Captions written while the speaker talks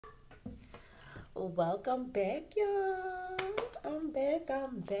Welcome back, y'all. I'm back.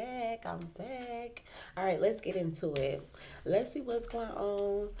 All right, let's get into it. Let's see what's going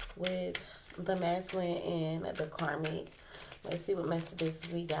on with the masculine and the karmic. Let's see what messages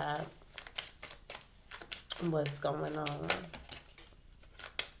we got. What's going on?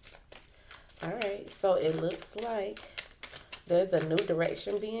 All right, so it looks like there's a new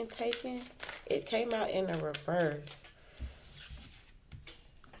direction being taken. It came out in a reverse.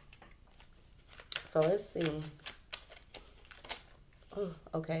 So let's see. Oh,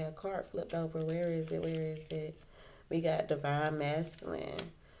 okay, a card flipped over. Where is it? Where is it? We got Divine Masculine.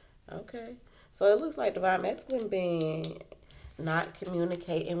 Okay. So it looks like Divine Masculine being not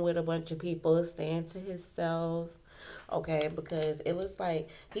communicating with a bunch of people, staying to himself. Okay, because it looks like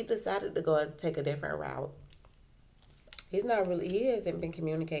he decided to go and take a different route. He hasn't been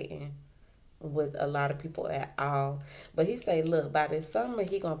communicating with a lot of people at all. But he say, look, by this summer,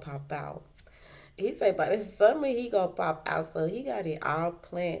 he gonna pop out. He say by this summer he gonna pop out, so he got it all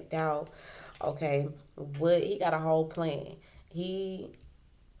planned out. Okay, what he got a whole plan. He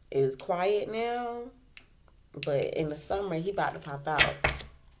is quiet now, but in the summer he about to pop out.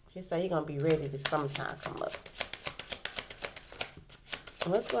 He say he gonna be ready the summertime come up.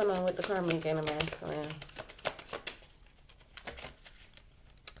 What's going on with the karmic and the masculine?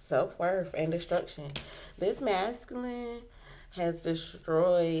 Self-worth and destruction. This masculine has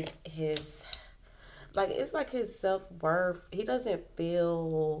destroyed his, like, it's like his self-worth. He doesn't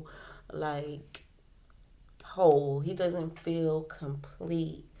feel like whole. He doesn't feel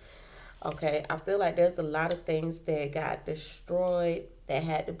complete. Okay, I feel like there's a lot of things that got destroyed, that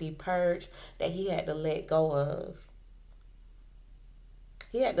had to be purged, that he had to let go of.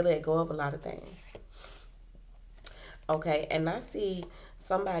 He had to let go of a lot of things. Okay, and I see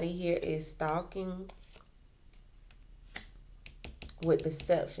somebody here is stalking with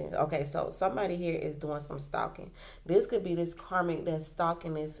deception. Okay, so somebody here is doing some stalking. This could be this karmic that's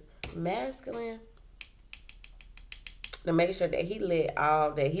stalking this masculine to make sure that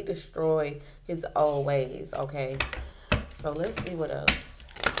he destroyed his old ways. Okay, so let's see what else.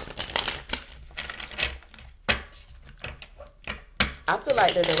 I feel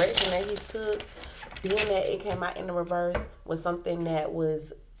like the direction that he took, being that it came out in the reverse, was something that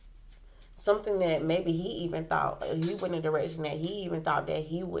maybe he even thought, he went in a direction that he even thought that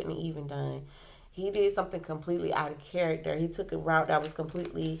he wouldn't even done. He did something completely out of character. He took a route that was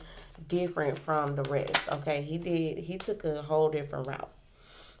completely different from the rest. Okay, he took a whole different route.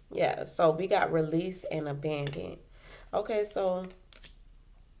 Yeah, so we got release and abandoned. Okay, so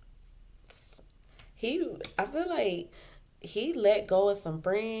I feel like he let go of some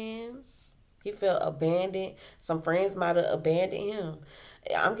friends. He felt abandoned. Some friends might have abandoned him.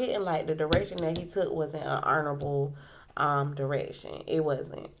 I'm getting like the direction that he took wasn't an honorable direction. It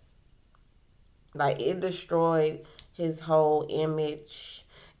wasn't. Like, it destroyed his whole image,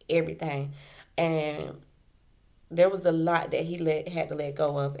 everything. And there was a lot that he had to let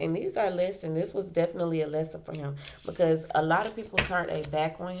go of. And these are lessons. This was definitely a lesson for him, because a lot of people turned their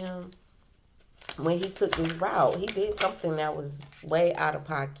back on him when he took this route. He did something that was way out of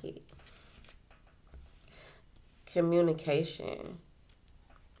pocket. Communication.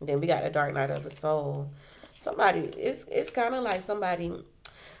 Then we got the dark night of the soul. It's kind of like somebody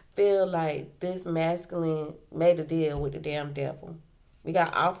feel like this masculine made a deal with the damn devil. We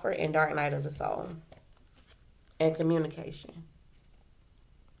got offer and dark night of the soul. And communication.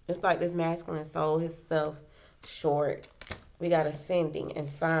 It's like this masculine soul himself short. We got ascending and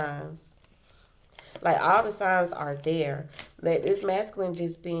signs. Like, all the signs are there. That this masculine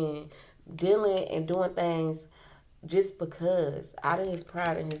just being dealing and doing things just because, out of his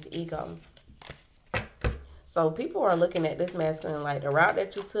pride and his ego. So people are looking at this masculine like the route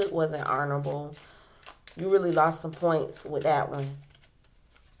that you took wasn't honorable. You really lost some points with that one.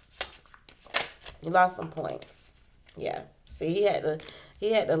 You lost some points. Yeah. See, he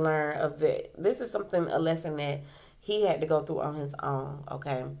had to learn of it. This is a lesson that he had to go through on his own.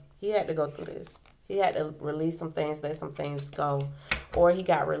 Okay. He had to go through this. He had to release some things, let some things go. Or he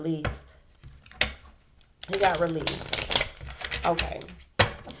got released. He got released. Okay.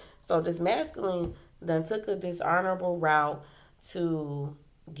 So this masculine then took a dishonorable route to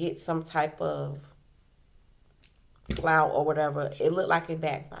get some type of clout or whatever. It looked like it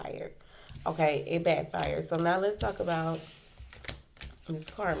backfired. Okay, it backfired. So now let's talk about this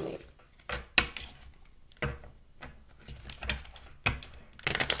karmic.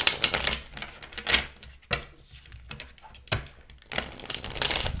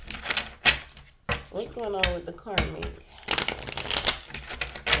 What's going on with the karmic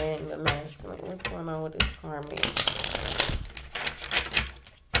and the masculine? What's going on with this karmic?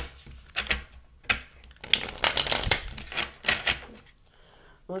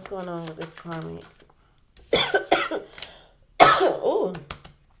 What's going on with this karmic? Ooh.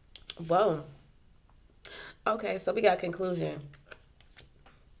 Whoa. Okay, so we got conclusion.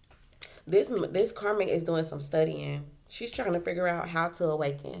 This karmic is doing some studying. She's trying to figure out how to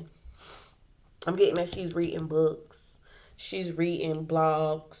awaken. I'm getting that she's reading books. She's reading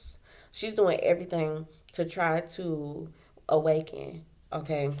blogs. She's doing everything to try to awaken.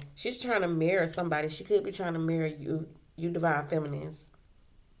 Okay? She's trying to mirror somebody. She could be trying to mirror you divine feminines.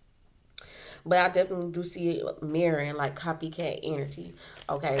 But I definitely do see it mirroring like copycat energy.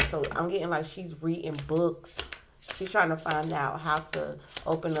 Okay, so I'm getting like she's reading books. She's trying to find out how to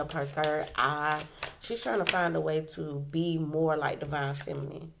open up her third eye. She's trying to find a way to be more like divine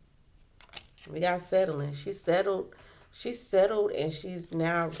feminine. We got settling. She's settled. She's settled and she's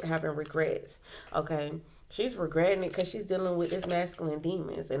now having regrets. Okay, she's regretting it because she's dealing with this masculine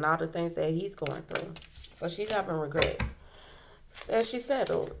demons and all the things that he's going through. So she's having regrets. And she's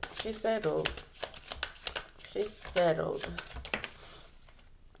settled. She's settled. She's settled.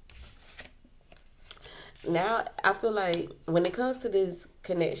 Now, I feel like when it comes to this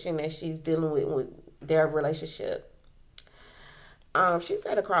connection that she's dealing with their relationship, she's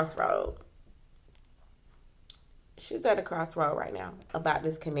at a crossroad. She's at a crossroad right now about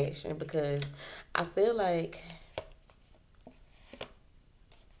this connection because I feel like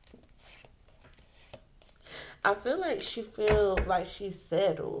she feels like she's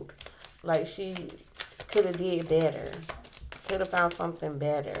settled. Like she could have did better. Could have found something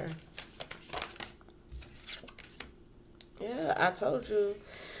better. Yeah, I told you.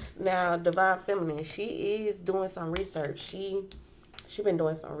 Now, divine feminine, she is doing some research. She been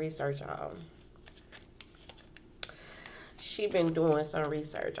doing some research, y'all. She been doing some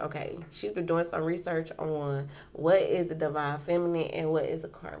research. Okay, she's been doing some research on what is the divine feminine and what is a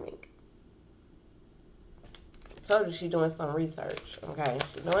karmic. Told you she's doing some research. Okay,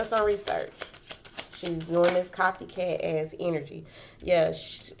 she's doing some research. She's doing this copycat ass energy. Yeah,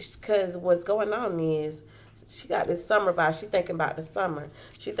 because what's going on is she got this summer vibe. She thinking about the summer.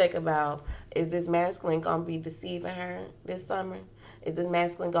 She thinking about, is this masculine gonna be deceiving her this summer? Is this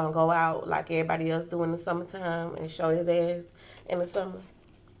masculine gonna go out like everybody else do in the summertime and show his ass in the summer?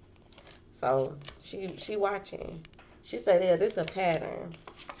 So she watching. She said, yeah, this a pattern.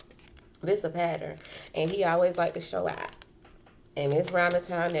 This a pattern. And he always like to show out. And it's around the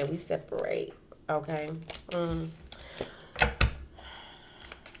time that we separate. Okay?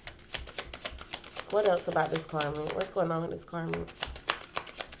 What else about this karmic? What's going on with this karmic?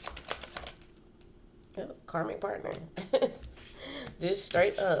 Oh, karmic partner. Just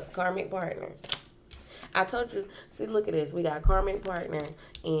straight up, karmic partner. I told you, see, look at this. We got karmic partner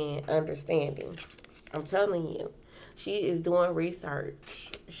and understanding. I'm telling you. She is doing research.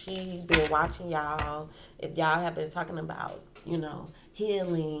 She been watching y'all. If y'all have been talking about, you know,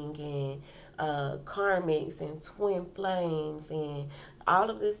 healing and karmics and twin flames and all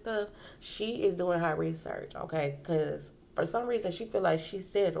of this stuff, she is doing her research, okay? Because for some reason, she feel like she's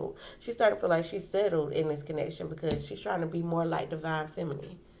settled. She started to feel like she's settled in this connection because she's trying to be more like divine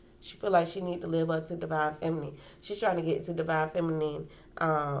feminine. She feel like she need to live up to divine feminine. She's trying to get to divine feminine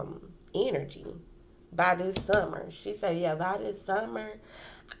energy by this summer. She said, yeah, by this summer,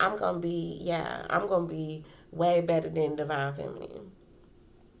 I'm going to be way better than divine feminine.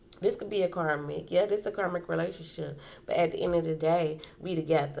 This could be a karmic. Yeah, this is a karmic relationship. But at the end of the day, we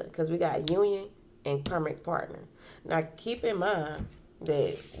together. Because we got union and karmic partner. Now, keep in mind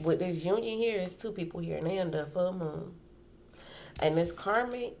that with this union here, there's two people here. And they under a full moon. And this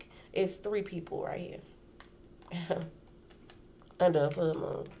karmic is three people right here. Under a full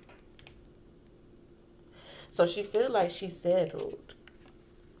moon. So she feel like she's settled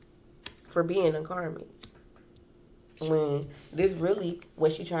for being a karmic. When this really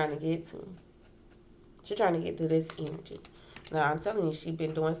what she trying to get to. She trying to get to this energy. Now, I'm telling you, she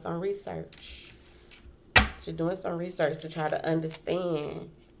been doing some research. She's doing some research to try to understand.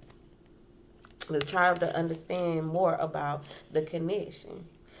 To try to understand more about the connection.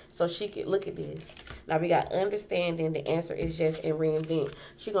 So she could look at this. Now, we got understanding. The answer is yes and reinvent.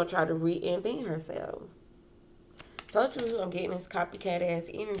 She going to try to reinvent herself. Told you I'm getting this copycat ass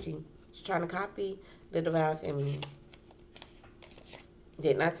energy. She's trying to copy the divine feminine.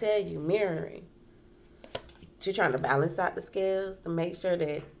 Didn't I tell you? Mirroring. She's trying to balance out the scales to make sure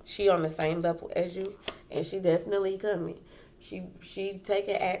that she on the same level as you. And she definitely coming. She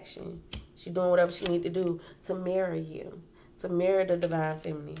taking action. She doing whatever she need to do to mirror you. To mirror the divine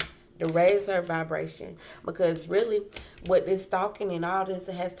feminine. To raise her vibration. Because really, what this stalking and all this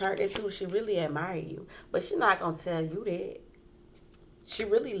has turned into, she really admire you. But she not going to tell you that. She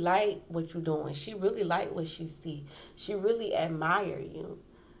really like what you're doing. She really like what she see. She really admire you.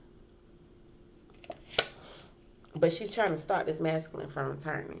 But she's trying to stop this masculine from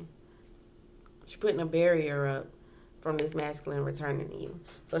returning. She's putting a barrier up from this masculine returning to you.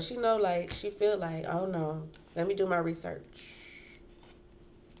 So she know, like, she feel like, oh no, let me do my research.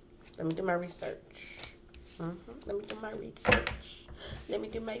 Let me do my research. Let me do my research. Let me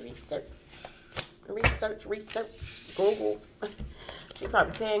do my research. Research. Google. She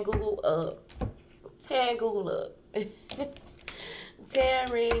probably tearing Google up. Tearing Google up.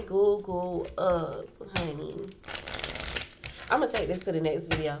 Tearing Google up, honey. I'm going to take this to the next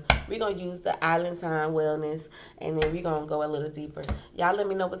video. We're going to use the Island Time Wellness, and then we're going to go a little deeper. Y'all let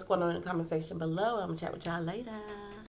me know what's going on in the comment section below. I'm going to chat with y'all later.